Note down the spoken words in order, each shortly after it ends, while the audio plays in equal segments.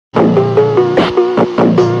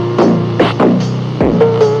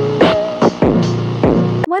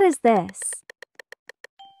What is this?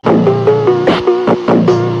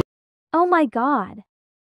 Oh my god.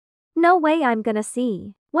 No way I'm gonna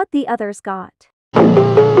see what the others got.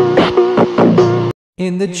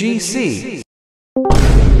 In the GC.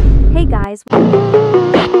 Hey guys.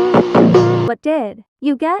 What did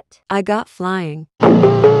you get? I got flying.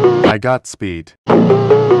 I got speed.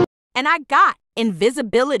 And I got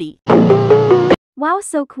invisibility. Wow,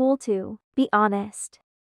 so cool too, be honest.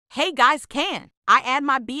 Hey guys, can I add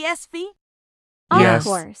my BS fee? Yes. Of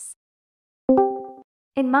course.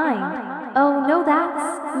 In mine. Oh no,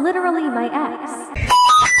 that's literally my ex.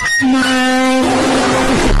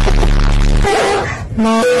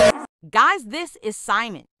 Guys, this is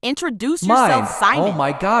Simon. Introduce Mine. yourself, Simon. Oh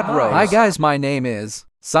my god, Rose. Hi guys, my name is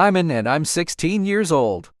Simon and I'm 16 years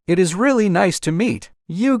old. It is really nice to meet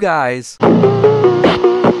you guys.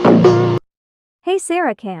 Hey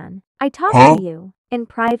Sarah, can I talk to you in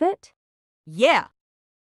private? Yeah.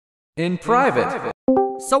 In private.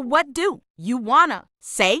 So what do you wanna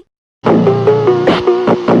say?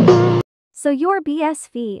 So your BS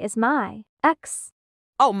fee is my ex.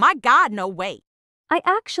 Oh my god, no way. I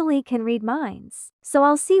actually can read minds, so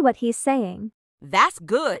I'll see what he's saying. That's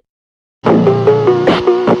good.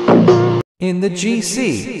 In the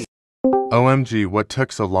GC. OMG, what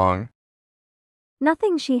took so long?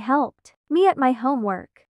 Nothing, she helped me at my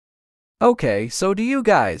homework. Okay, so do you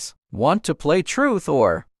guys want to play truth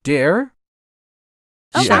or dare?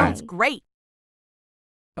 Okay. Sounds great.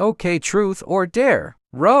 Okay, truth or dare.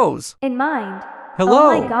 Rose. In mind.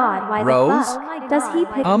 Hello. Oh my god, why Rose? the fuck does he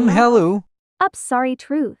pick me? Hello. Up, sorry,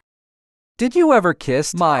 truth. Did you ever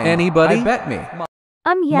kiss anybody? I bet me.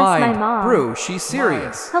 Yes, my mom. Brew, she's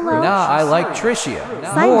serious. Hello. Nah, I like Tricia.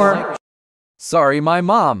 Simon. More. Sorry, my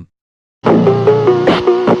mom.